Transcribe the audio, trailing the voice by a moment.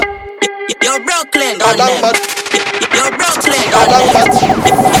You're Brooklyn. You're Brooklyn. You're Brooklyn.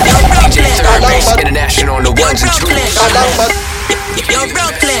 DJ Terri International on the ones and twos. You're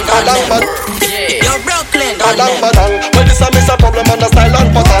Brooklyn. You're Brooklyn. When this a problem on the style and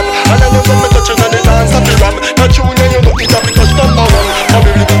pattern, and then you come touching on the dance of the ram. Not you and you know it up because number one.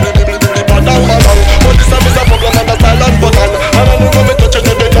 When this a problem on the style and pattern, and then you come touching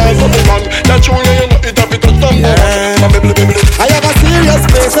on the dance of the ram. Not you and you know it up because number one. I have a serious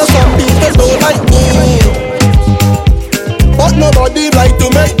place so some people don't like me, but nobody like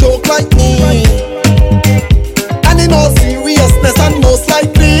to make joke like me. And in all seriousness and most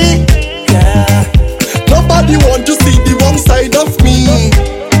likely, nobody want to see the wrong side of me.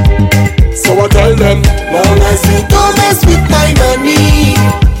 So I tell them, long as you don't mess with my money,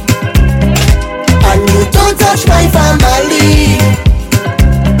 and you don't touch my family,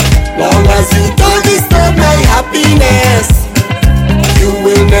 long as you don't disturb my happiness, you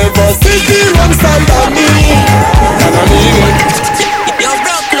will never see the wrong side of me. And I mean it. You're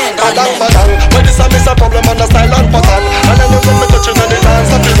Brooklyn. When this a problem on the style and pattern, and then you come touching on the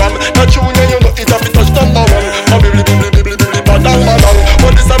dance of the ram. Not you and you know it have to touch number one.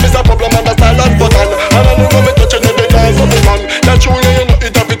 When this a problem on the style and pattern, and then you come touching on the dance of the ram. Not you and you know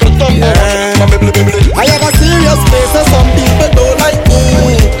it have to touch number one. I have a serious place and some people don't like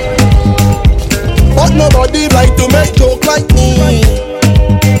me, but nobody like to make joke like me.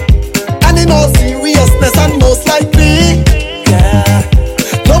 And in all seriousness and most likely,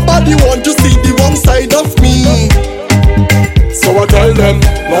 nobody want to see the wrong side of me. So I tell them,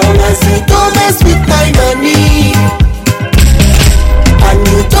 long as you don't mess with my money, and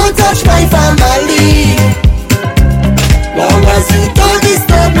you don't touch my family, long as you don't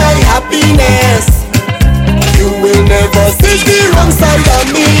disturb my happiness, you will never see the wrong side of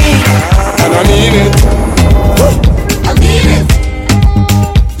me. And I mean it. I mean it.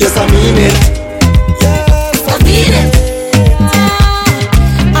 Yes, I mean it. Yes, I mean it.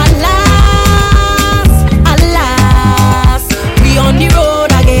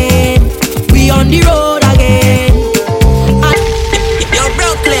 On the road again. You're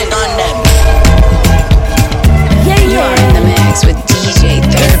Brooklyn on them. Yeah, you're in the mix with DJ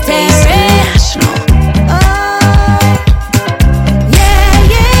Terri International.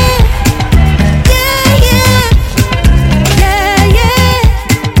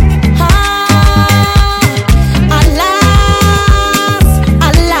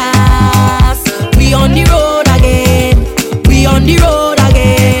 Alas, we on the road again. We on the road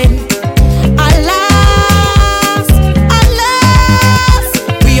again.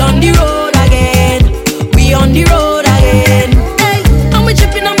 On the road again. Hey, and we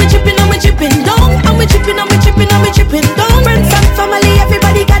chipping down. And we chipping down. Friends and family,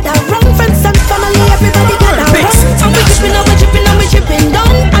 everybody gather round. Friends and family, everybody gather round. And we chipping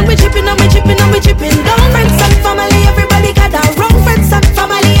down. And we chipping down. Friends and family, everybody gather round. Friends and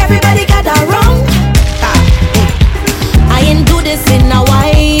family, everybody gather round. I ain't do this in a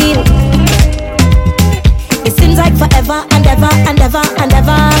while. It seems like forever and ever and ever and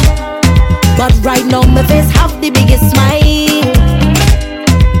ever. But right now my face have the biggest smile.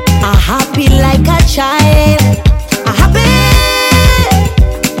 I'm happy like a child. I'm happy,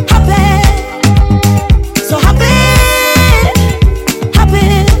 so happy.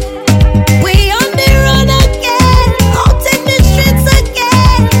 We on the road again, out in the streets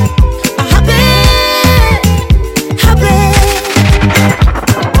again. I'm happy.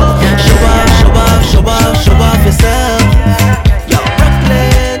 Show off yourself. You're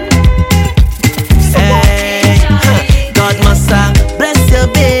Brooklyn. God must bless your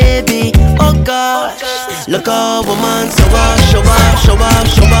baby, oh gosh. Look how woman show off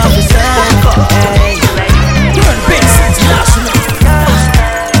yourself. Hey. You're the best international.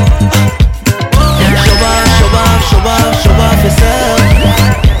 Show off yourself.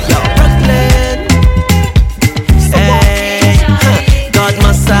 Yo, Brooklyn. Hey. God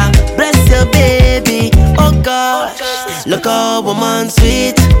must bless your baby, oh gosh. Look how woman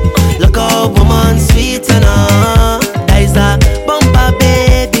sweet. Look how woman sweet and that is a bumper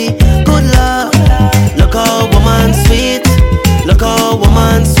baby, good love. Look how woman sweet. Look how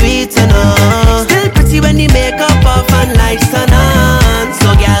woman sweet and still pretty when the makeup off and lights turn on.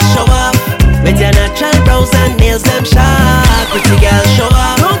 So girl show off with your natural brows and nails them sharp. Pretty girl show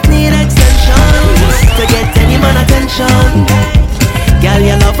off, don't need extensions to get any man attention. Girl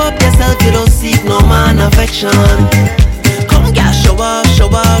you love up yourself, you don't seek no man affection. Come girl show off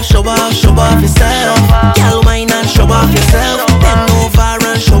yourself. Girl wine and show off yourself. Bend over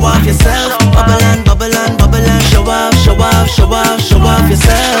and show off yourself. Bubble and show off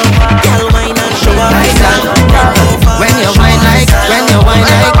yourself. Girl wine and show off yourself. When you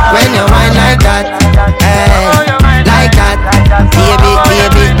wine like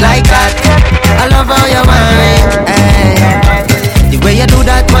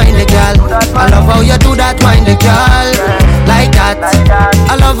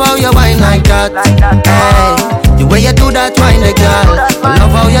like that. Hey, the way you do that wine, the girl. I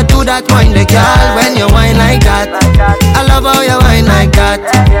love how you do that wine, the girl. When you wine like that, I love how you wine like that.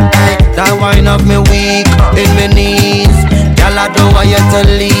 Hey, that wine of me weak in my knees. Girl, I don't want you to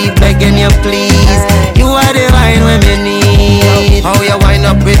leave, begging you please. You are the wine when me need. How you wine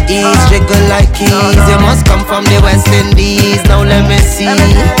up with ease, jiggle like keys. You must come from the West Indies. Now let me see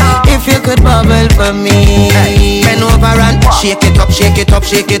if you could bubble for me. Bend over and shake it up, shake it up,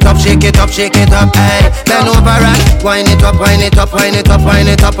 shake it up, shake it up, shake it up. Hey, bend over and wind it up, wind it up, wind it up, wind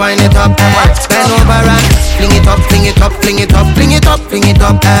it up, wind it up. Hey, bend over and fling it up, fling it up, fling it up, fling it up, fling it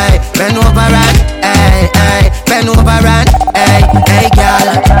up. Hey, bend over and hey, hey, bend over and hey, hey, girl.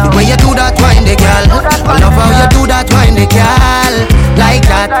 The way you do that, wine the girl. I love how you do that, wine the girl. Like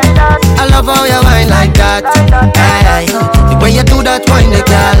that, I love how you wine like that. Hey, the way you do that, wine the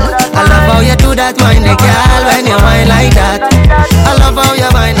girl. I love how you do that, wine the girl. When you wine like that, I love how you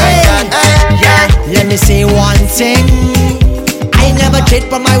wine like that. Hey, yeah, let me say one thing. I never cheat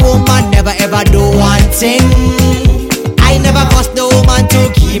for my woman, never ever do one thing. I never force the woman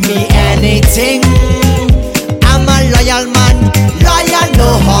to give me anything. I'm a loyal man, loyal,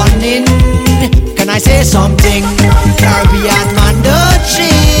 no hunting. Can I say something? Caribbean man don't cheat.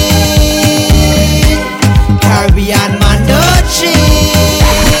 Caribbean man don't cheat.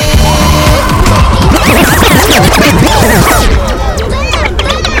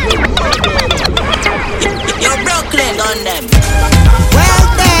 You're Brooklyn on them. Well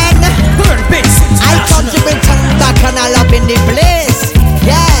then, I come to bring some back and all up in the place.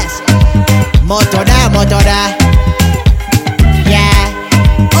 Yes, motoda, motoda. Yeah,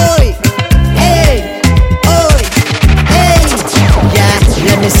 oi, hey, oi, hey. Yeah,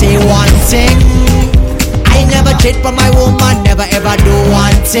 let me say one thing. I never cheat for my woman, never ever do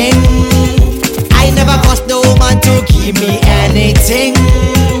one thing. I never force the woman to give me anything.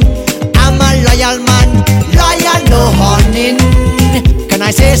 I'm a loyal man, loyal, no hunting. Can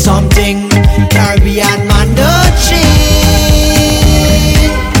I say something? Caribbean man don't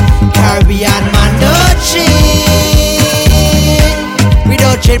cheat. Caribbean man don't cheat. We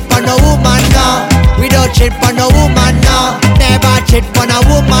don't cheat for no woman, no. We don't cheat for no woman, no. Never cheat for no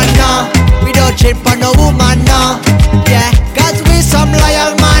woman, no. We don't cheat for no woman, no. Yeah, cause we some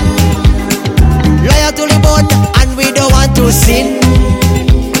loyal man, loyal to the bone, and we don't want to sin.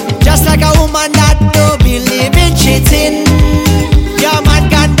 Just like a woman that don't believe in cheating. Your man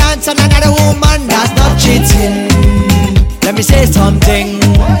can dance and another woman that's not cheating. Let me say something.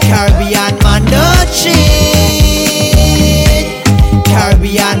 Caribbean man don't cheat.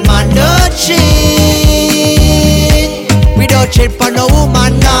 Caribbean man don't cheat. We don't cheat for no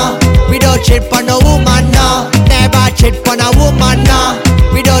woman, no. We don't cheat for no woman, no. Never cheat for no woman, no.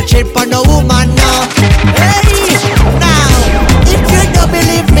 We don't cheat for no woman, no. Hey, now, if you don't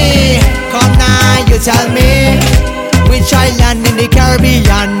believe me, come now, you tell me which island in the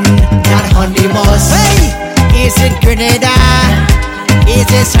Caribbean that hunt the most. Hey, is it Grenada? Is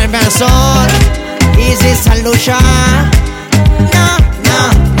it Saint Vincent? Is it Saint Lucia? No,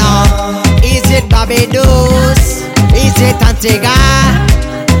 no, no. Is it Barbados? Is it Antigua?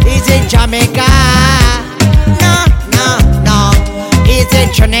 Is it Jamaica? No, no, no. Is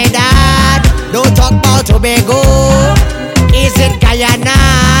it Trinidad? Don't talk about Tobago. Is it Guyana?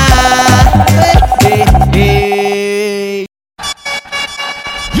 Hey, hey.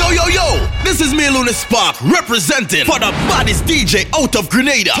 Yo, yo, yo, this is me, Luna Spark, representing for the baddest DJ out of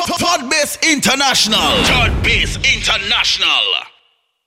Grenada, Todd Bass International. Todd Bass International.